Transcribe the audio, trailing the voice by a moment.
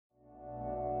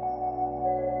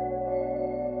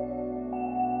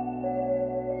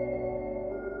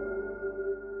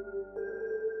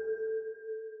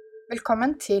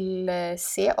Velkommen til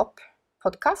Se opp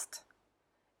podcast.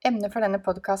 Emnet for denne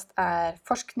podcast er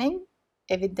forskning,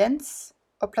 evidens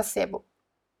og placebo.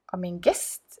 Og min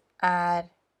gæst er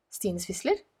Stine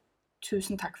Svisler.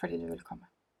 Tusind tak fordi du vil komme.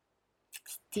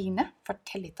 Stine,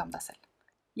 fortæl lidt om dig selv.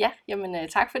 Ja, jamen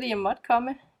tak fordi jeg måtte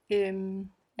komme.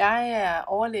 Jeg er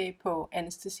overlæge på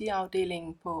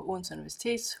anæstesiafdelingen på Odense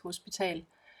Universitetshospital,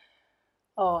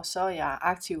 og så er jeg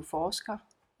aktiv forsker.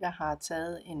 Jeg har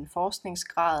taget en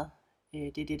forskningsgrad,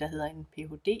 det er det, der hedder en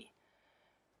Ph.D.,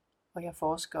 og jeg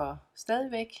forsker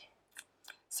stadigvæk.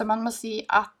 Så man må sige,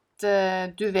 at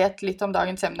du vet lidt om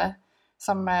dagens emne,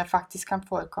 som faktisk kan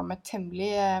forekomme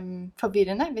temmelig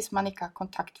forvirrende, hvis man ikke har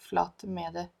kontaktflate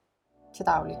med det til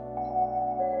daglig.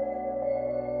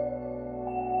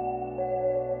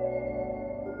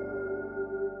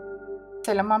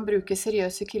 Selvom man bruger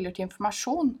seriøse kilder til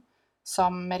information,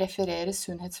 som refererer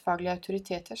sundhedsfaglige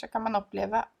autoriteter, så kan man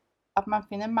opleve, at man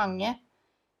finder mange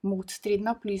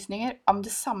motstridende oplysninger om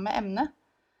det samme emne.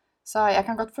 Så jeg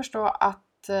kan godt forstå, at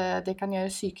det kan gøre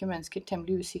syke mennesker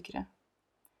temmelig usikre.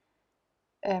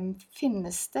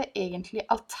 Findes det egentlig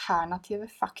alternative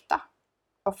fakta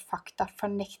og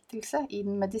faktafornægtelse i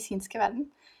den medicinske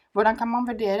verden? Hvordan kan man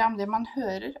vurdere, om det man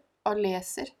hører og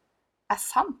læser er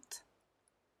sandt?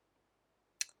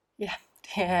 Ja,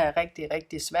 det er rigtig,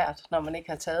 rigtig svært, når man ikke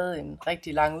har taget en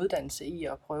rigtig lang uddannelse i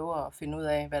at prøve at finde ud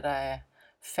af, hvad der er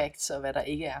facts og hvad der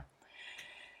ikke er.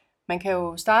 Man kan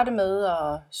jo starte med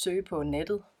at søge på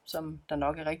nettet, som der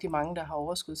nok er rigtig mange, der har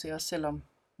overskud til, også selvom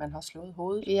man har slået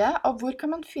hovedet. Ja, og hvor kan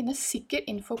man finde sikker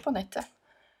info på nettet?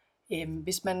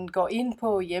 Hvis man går ind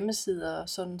på hjemmesider,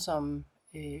 sådan som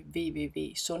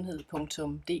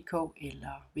www.sundhed.dk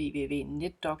eller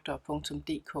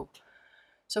www.netdoktor.dk,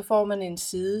 så får man en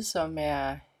side, som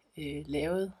er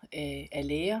lavet af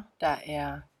læger. Der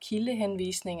er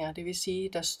kildehenvisninger, det vil sige,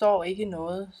 der står ikke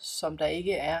noget, som der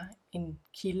ikke er en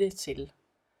kilde til.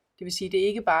 Det vil sige, det er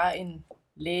ikke bare en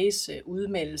læges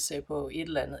udmeldelse på et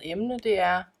eller andet emne, det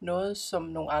er noget, som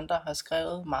nogle andre har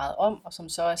skrevet meget om, og som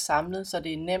så er samlet, så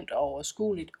det er nemt og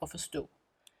overskueligt at forstå.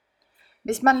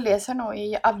 Hvis man læser noget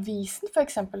i avisen for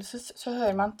eksempel, så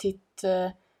hører man tit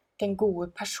den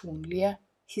gode personlige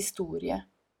historie.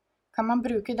 Kan man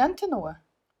bruge den til noget?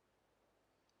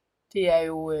 Det er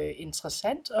jo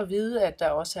interessant at vide, at der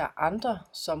også er andre,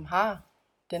 som har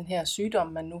den her sygdom,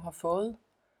 man nu har fået.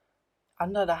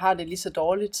 Andre, der har det lige så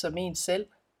dårligt som en selv.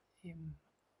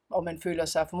 Og man føler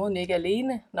sig formodentlig ikke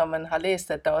alene, når man har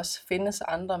læst, at der også findes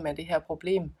andre med det her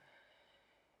problem.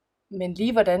 Men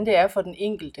lige hvordan det er for den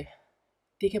enkelte,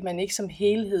 det kan man ikke som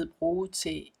helhed bruge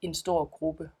til en stor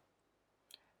gruppe.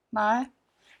 Nej,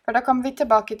 for der kommer vi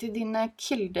tilbage til dine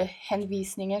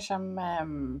kildehenvisninger,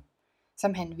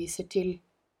 som henviser til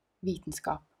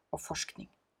videnskab og forskning.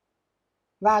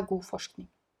 Hvad er god forskning?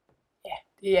 Ja,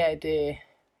 det er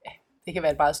det kan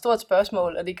være et meget stort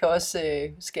spørgsmål, og det kan også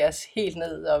skæres helt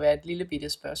ned og være et lille bitte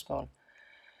spørgsmål.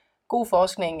 God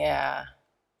forskning er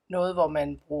noget, hvor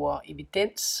man bruger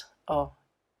evidens, og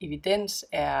evidens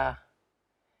er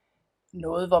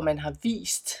noget, hvor man har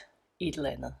vist et eller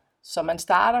andet. Så man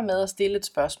starter med at stille et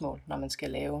spørgsmål, når man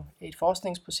skal lave et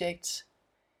forskningsprojekt.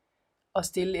 Og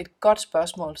stille et godt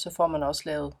spørgsmål, så får man også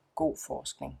lavet god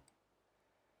forskning.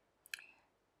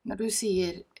 Når du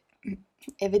siger,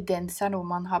 evidens er noget,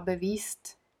 man har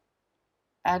bevist,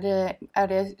 er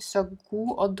det så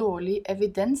god og dårlig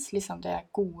evidens, ligesom det er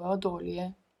gode og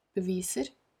dårlige beviser?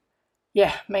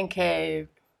 Ja, man kan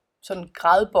sådan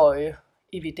gradbøje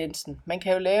evidensen. Man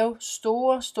kan jo lave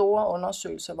store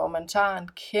undersøgelser, hvor man tager en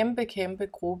kæmpe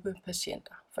gruppe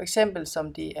patienter. For eksempel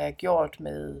som det er gjort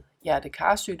med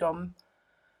hjerte-karsygdomme,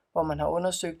 hvor man har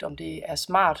undersøgt, om det er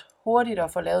smart hurtigt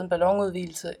at få lavet en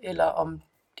ballonudvidelse, eller om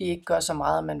de ikke gør så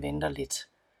meget, at man venter lidt.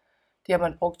 Det har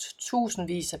man brugt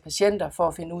tusindvis af patienter for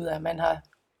at finde ud af, at man har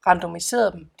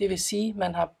randomiseret dem. Det vil sige, at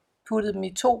man har puttet dem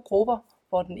i 2 grupper,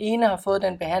 hvor den ene har fået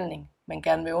den behandling, man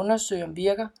gerne vil undersøge, om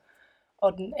virker,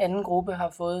 og den anden gruppe har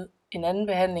fået en anden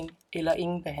behandling eller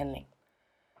ingen behandling.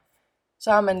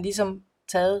 Så har man ligesom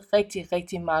taget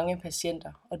rigtig mange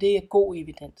patienter, og det er god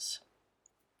evidens.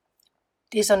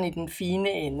 Det er sådan i den fine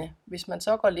ende. Hvis man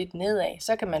så går lidt nedad,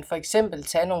 så kan man for eksempel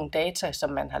tage nogle data, som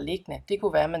man har liggende. Det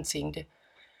kunne være, at man tænkte,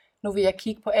 nu vil jeg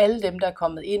kigge på alle dem, der er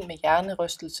kommet ind med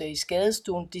hjernerystelse i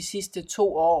skadestuen de sidste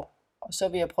 2 år. Og så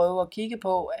vil jeg prøve at kigge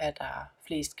på, er der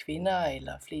flest kvinder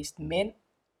eller flest mænd?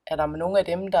 Er der nogle af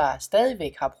dem, der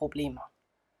stadigvæk har problemer?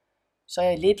 Så er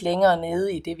jeg lidt længere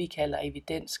nede i det, vi kalder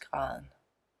evidensgraden.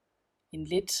 En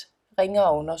lidt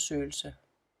ringere undersøgelse,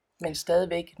 men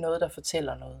stadigvæk noget, der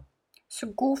fortæller noget.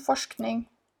 Så god forskning,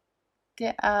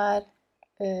 det er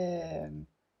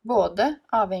Både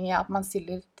avhengig af, at man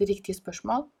stiller det rigtige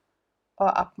spørgsmål,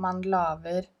 og at man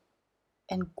laver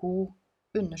en god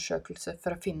undersøgelse for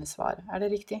at finde svaret. Er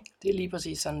det rigtigt? Det er lige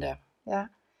præcis sådan der. Ja.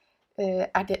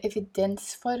 Er det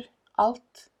evidens for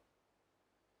alt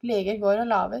læger går og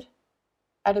laver?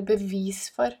 Er det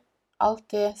bevis for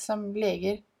alt det, som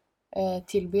læger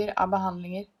tilbyr af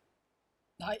behandlinger?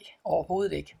 Nej,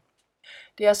 overhovedet ikke.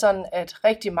 Det er sådan, at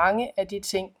rigtig mange af de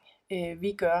ting,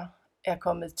 vi gør, er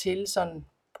kommet til sådan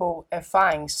på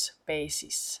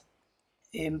erfaringsbasis,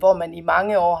 hvor man i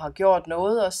mange år har gjort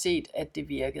noget og set, at det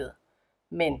virkede.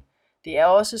 Men det er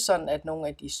også sådan, at nogle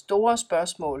af de store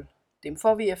spørgsmål, dem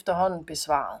får vi efterhånden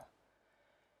besvaret.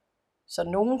 Så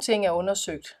nogle ting er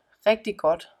undersøgt rigtig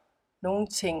godt, nogle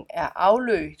ting er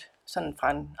afledt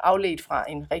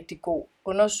fra en rigtig god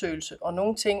undersøgelse, og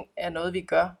nogle ting er noget, vi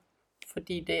gør,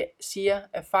 fordi det siger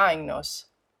erfaringen også,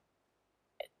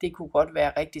 at det kunne godt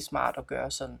være rigtig smart at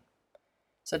gøre sådan.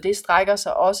 Så det strækker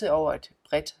sig også over et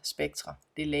bredt spektre,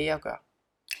 det læger gør.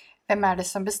 Hvem er det,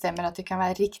 som bestemmer, at det kan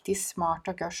være rigtig smart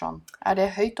at gøre sådan? Er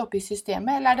det højt oppe i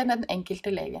systemet, eller er det den enkelte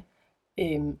læge?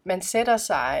 Man sætter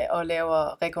sig og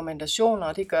laver rekommendationer,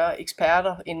 og det gør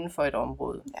eksperter inden for et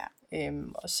område. Ja.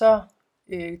 Og så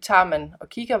tager man og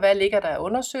kigger, hvad ligger der af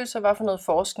undersøgelser, hvad for noget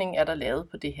forskning er der lavet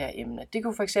på det her emne. Det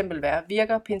kunne for eksempel være,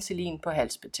 virker penicillin på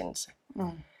halsbetændelse?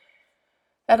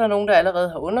 Er der nogen, der allerede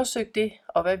har undersøgt det,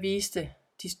 og hvad viste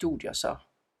de studier så?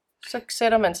 Så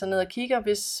sætter man sig ned og kigger,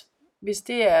 hvis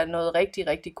det er noget rigtig,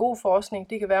 rigtig god forskning.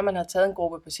 Det kan være, at man har taget en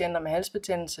gruppe patienter med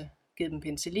halsbetændelse, givet dem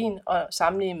penicillin, og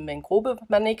sammenlignet med en gruppe,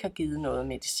 man ikke har givet noget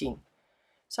medicin.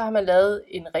 Så har man lavet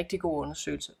en rigtig god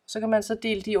undersøgelse. Så kan man så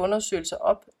dele de undersøgelser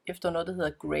op efter noget, der hedder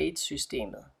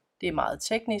GRADE-systemet. Det er meget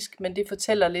teknisk, men det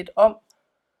fortæller lidt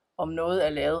om noget er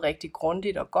lavet rigtig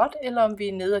grundigt og godt, eller om vi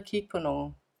er nede og kigge på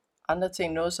nogle andre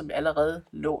ting, noget som allerede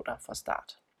lå der fra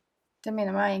start. Det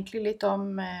minder mig egentlig lidt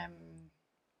om,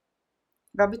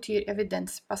 hvad betyder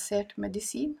evidensbaseret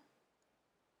medicin?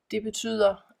 Det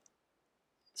betyder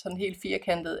sådan helt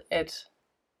firkantet, at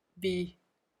vi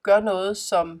gør noget,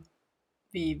 som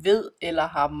vi ved eller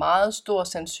har meget stor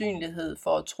sandsynlighed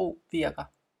for at tro virker.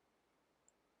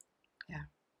 Ja.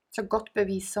 Så godt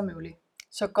bevis som muligt.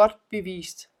 Så godt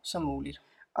bevist som muligt.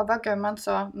 Og hvad gør man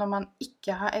så, når man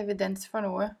ikke har evidens for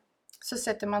noget? Så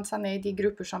sætter man sig ned i de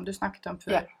grupper, som du snakkede om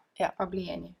før, og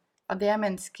bliver enige. Og det er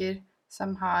mennesker,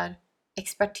 som har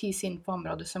ekspertise inden for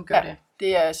området, som gør det.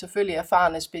 Det er selvfølgelig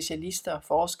erfarne specialister,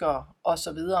 forskere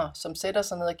osv., som sætter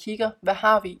sig ned og kigger, hvad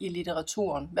har vi i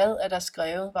litteraturen? Hvad er der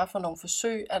skrevet? Hvad for nogle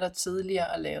forsøg er der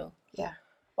tidligere lavet? Ja.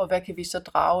 Og hvad kan vi så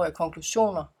drage af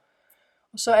konklusioner?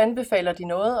 Og så anbefaler de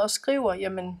noget og skriver,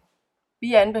 jamen,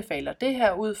 vi anbefaler det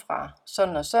her ud fra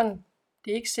sådan og sådan.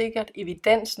 Det er ikke sikkert,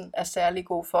 evidensen er særlig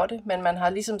god for det, men man har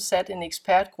ligesom sat en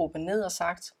ekspertgruppe ned og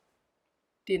sagt,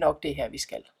 det er nok det her, vi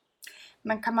skal.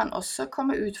 Men kan man også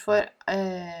komme ud for,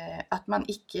 at man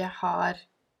ikke har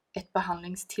et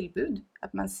behandlingstilbud?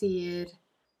 At man siger,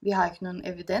 vi har ikke nogen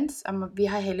evidens, vi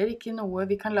har heller ikke noget,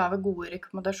 vi kan lave gode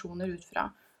rekommendationer ud fra.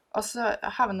 Og så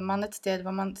havner man et sted,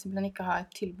 hvor man simpelthen ikke har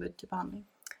et tilbud til behandling.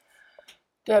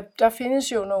 Der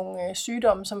findes jo nogle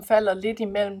sygdomme, som falder lidt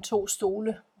imellem to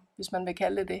stole, hvis man vil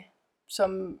kalde det,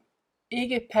 som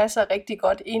ikke passer rigtig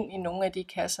godt ind i nogle af de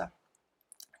kasser.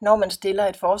 Når man stiller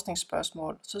et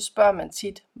forskningsspørgsmål, så spørger man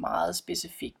tit meget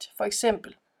specifikt. For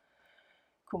eksempel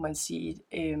kunne man sige,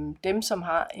 dem som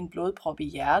har en blodprop i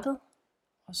hjertet,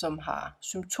 og som har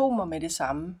symptomer med det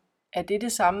samme, er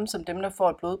det samme som dem, der får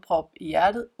et blodprop i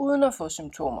hjertet uden at få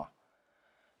symptomer?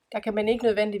 Der kan man ikke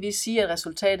nødvendigvis sige, at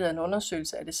resultatet af en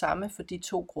undersøgelse er det samme for de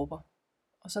to grupper.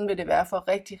 Og sådan vil det være for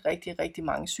rigtig, rigtig, rigtig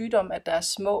mange sygdomme, at der er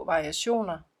små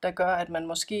variationer, der gør, at man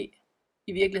måske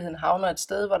i virkeligheden havner et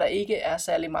sted, hvor der ikke er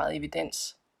særlig meget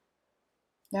evidens.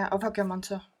 Ja, og hvad gør man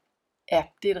så? Ja,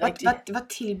 det er et rigtigt. Hvad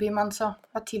tilbyder man så?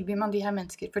 Hvad tilbyder man de her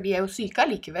mennesker? For de er jo syge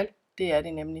alligevel. Det er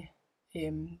det nemlig.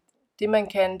 Det man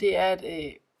kan, det er, at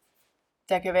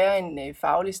der kan være en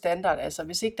faglig standard. Altså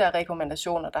hvis ikke der er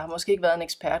rekommendationer, der har måske ikke været en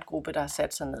ekspertgruppe, der har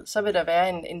sat sig ned, så vil der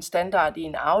være en standard i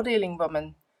en afdeling, hvor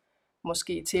man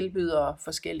måske tilbyder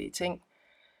forskellige ting.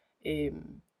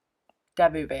 Der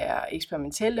vil være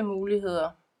eksperimentelle muligheder.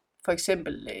 For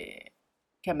eksempel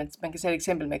man kan sætte et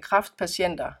eksempel med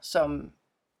kræftpatienter, som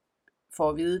får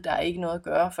at vide, at der er ikke noget at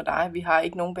gøre for dig. Vi har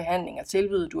ikke nogen behandling at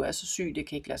tilbyde. Du er så syg, det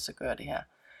kan ikke lade sig gøre det her.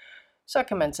 Så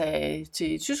kan man tage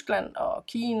til Tyskland og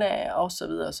Kina og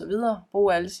så videre,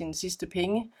 bruge alle sine sidste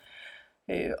penge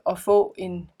og få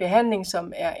en behandling,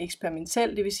 som er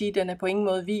eksperimentel. Det vil sige, at den er på ingen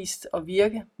måde vist at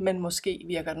virke, men måske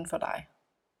virker den for dig.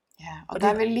 Ja, og der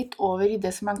er vel lidt over i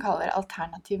det, som man kalder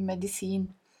alternativ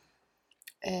medicin,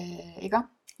 ikke?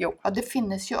 Jo. Og det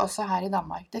finnes jo også her i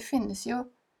Danmark. Det finnes jo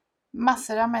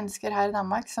masser av mennesker her i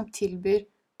Danmark som tilbyr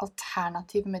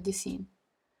alternativ medisin.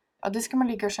 Og det skal man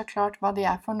lige gøre sig klart, hvad det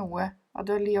er for noe. Og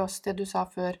det er lige også det, du sa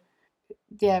før.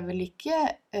 Det er vel ikke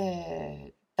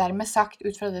dermed sagt,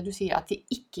 ud fra det du siger, at det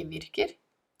ikke virker?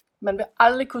 Man vil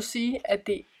aldrig kunne sige, at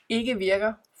det ikke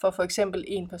virker for eksempel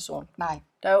en person. Nej.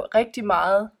 Der er jo rigtig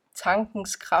meget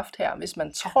tankens kraft her. Hvis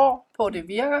man tror på, at det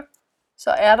virker,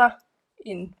 så er der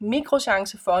en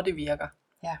mikrochance for, at det virker.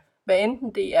 Ja. Hvad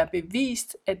enten det er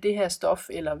bevist, at det her stof,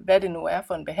 eller hvad det nu er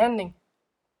for en behandling,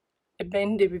 hvad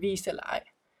enten det er bevist eller ej.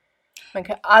 Man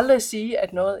kan aldrig sige,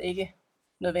 at noget ikke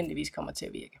nødvendigvis kommer til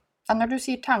at virke. Og når du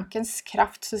siger tankens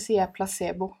kraft, så siger jeg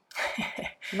placebo.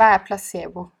 Hvad er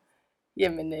placebo?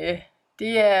 Jamen,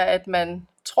 det er, at man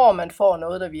tror, man får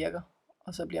noget, der virker,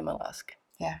 og så bliver man rask.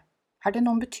 Ja. Har det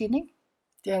nogen betydning?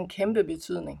 Det har en kæmpe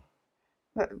betydning.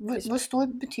 Hvor stor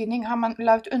betydning har man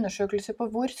lavet undersøgelse på?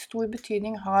 Hvor stor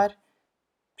betydning har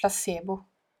placebo?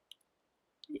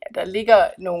 Ja, der ligger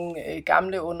nogle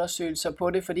gamle undersøgelser på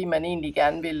det, fordi man egentlig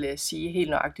gerne vil sige helt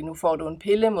nøjagtigt, nu får du en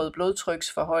pille mod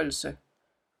blodtryksforhøjelse,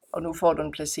 og nu får du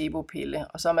en placebo-pille.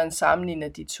 Og så har man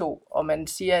sammenlignet de to, og man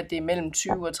siger, at det er mellem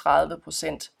 20 og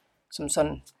 30% som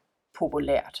sådan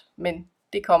populært. Men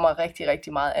det kommer rigtig,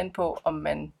 rigtig meget an på, om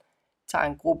man tager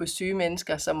en gruppe syge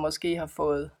mennesker, som måske har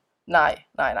fået nej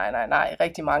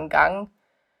rigtig mange gange,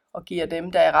 og giver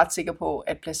dem, der er ret sikker på,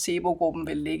 at placebo-gruppen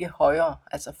vil ligge højere.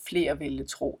 Altså flere ville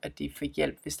tro, at de fik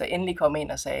hjælp, hvis der endelig kom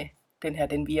ind og sagde, den her,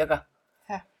 den virker.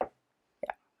 Ja.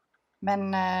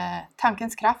 Men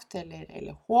tankens kraft,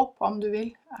 eller håb, om du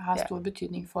vil, har stor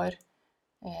betydning for,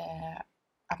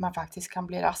 at man faktisk kan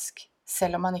blive rask,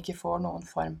 selvom man ikke får nogen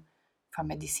form for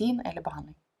medicin eller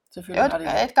behandling. Selvfølgelig Det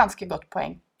er et ganske godt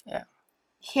poeng. Ja.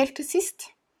 Helt til sidst,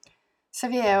 så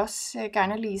vil jeg også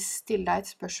gerne lige stille dig et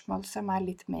spørgsmål, som er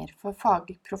lidt mere for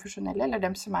fagligt professionelle, eller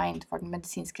dem, som er inden for den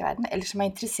medicinske verden, eller som er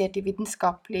interesseret i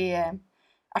videnskabelige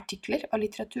artikler og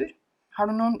litteratur. Har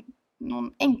du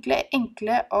nogle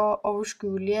enkle og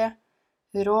overskuelige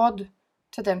råd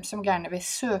til dem, som gerne vil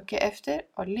søge efter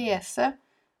og læse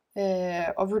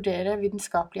og vurdere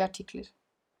videnskabelige artikler?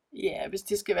 Ja, hvis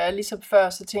det skal være ligesom før,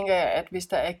 så tænker jeg, at hvis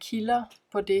der er kilder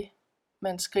på det,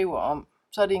 man skriver om,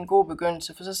 så er det en god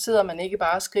begyndelse, for så sidder man ikke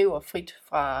bare og skriver frit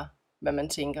fra, hvad man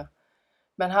tænker.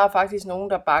 Man har faktisk nogen,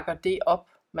 der bakker det op,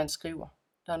 man skriver.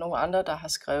 Der er nogle andre, der har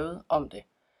skrevet om det.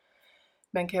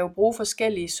 Man kan jo bruge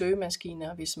forskellige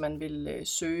søgemaskiner, hvis man vil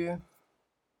søge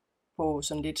på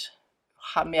sådan lidt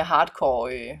mere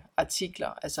hardcore artikler.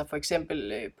 Altså for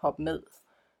eksempel PubMed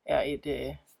er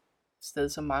et sted,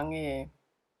 som mange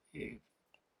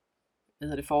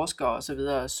forskere og så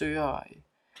videre søger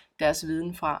deres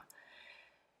viden fra.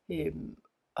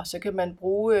 Og så kan man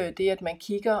bruge det, at man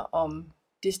kigger om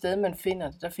det sted, man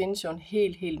finder det. Der findes jo en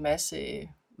hel masse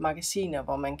magasiner,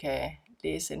 hvor man kan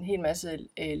læse en hel masse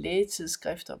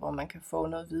lægetidsskrifter, hvor man kan få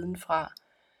noget viden fra.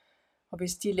 Og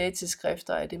hvis de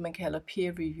lægetidsskrifter er det, man kalder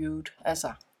peer-reviewed,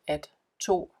 altså at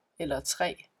 2 eller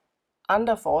 3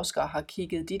 andre forskere har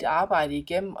kigget dit arbejde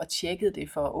igennem og tjekket det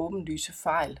for åbenlyse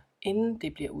fejl, inden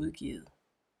det bliver udgivet.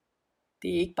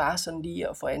 Det er ikke bare sådan lige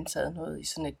at få antaget noget i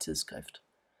sådan et tidsskrift.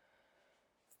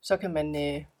 Så kan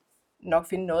man nok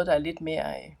finde noget, der er lidt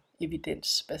mere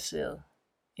evidensbaseret,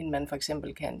 end man for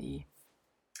eksempel kan i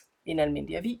en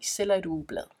almindelig avis eller et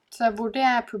ugeblad. Så hvor det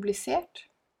er publiceret,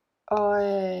 og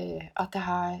at det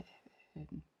har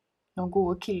nogle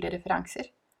gode kildereferencer,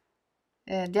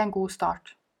 det er en god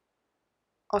start.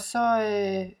 Og så,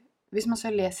 hvis man så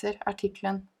læser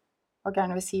artiklen, og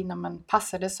gerne vil sige, når man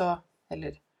passer det så,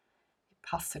 eller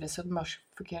passer det så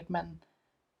forkert, men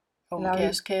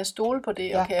kan jeg stole på det,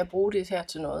 ja. Og kan jeg bruge det her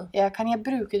til noget? Ja, kan jeg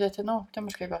bruge det til noget? Det er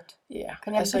måske godt. Ja,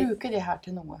 kan jeg bruge det her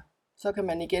til noget? Så kan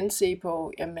man igen se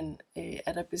på, jamen,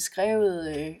 er der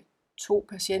beskrevet 2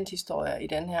 patienthistorier i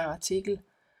den her artikel,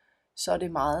 så er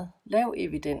det meget lav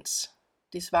evidens.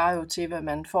 Det svarer jo til, hvad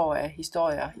man får af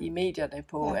historier i medierne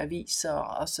på aviser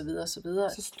og så videre, så videre.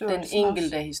 Den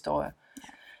enkelte historie. Ja.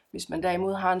 Hvis man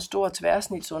derimod har en stor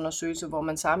tværsnitsundersøgelse, hvor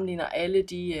man sammenligner alle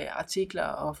de artikler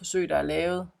og forsøg, der er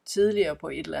lavet tidligere på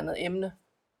et eller andet emne,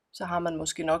 så har man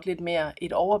måske nok lidt mere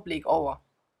et overblik over,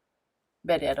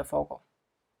 hvad det er, der foregår.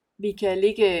 Vi kan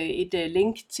lægge et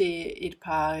link til et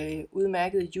par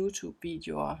udmærkede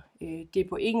YouTube-videoer. Det er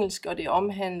på engelsk, og det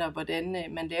omhandler,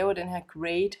 hvordan man laver den her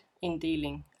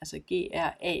grade-inddeling, altså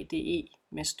GRADE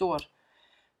med stort,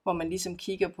 hvor man ligesom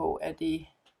kigger på, er det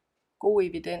god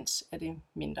evidens, er det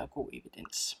mindre god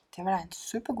evidens. Det var en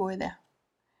super god idé.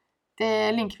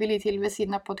 Det linker vi lige til ved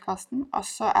siden af podcasten, og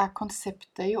så er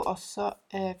konceptet jo også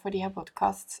for de her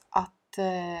podcasts, at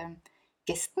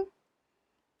gæsten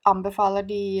anbefaler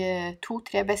de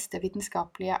 2-3 beste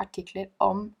vitenskapelige artikler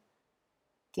om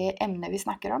det emnet vi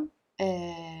snakker om.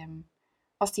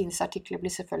 Og Stines artikler blir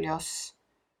selvfølgelig også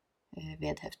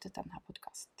vedheftet denne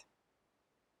podcast.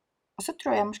 Og så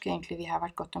tror jeg måske egentlig vi har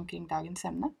vært godt omkring dagens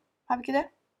emne. Har vi ikke det?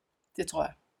 Det tror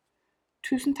jeg.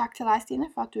 Tusind tak til dig,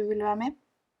 Stine, for at du ville være med.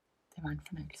 Det var en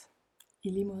fornøjelse. I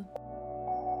lige måde.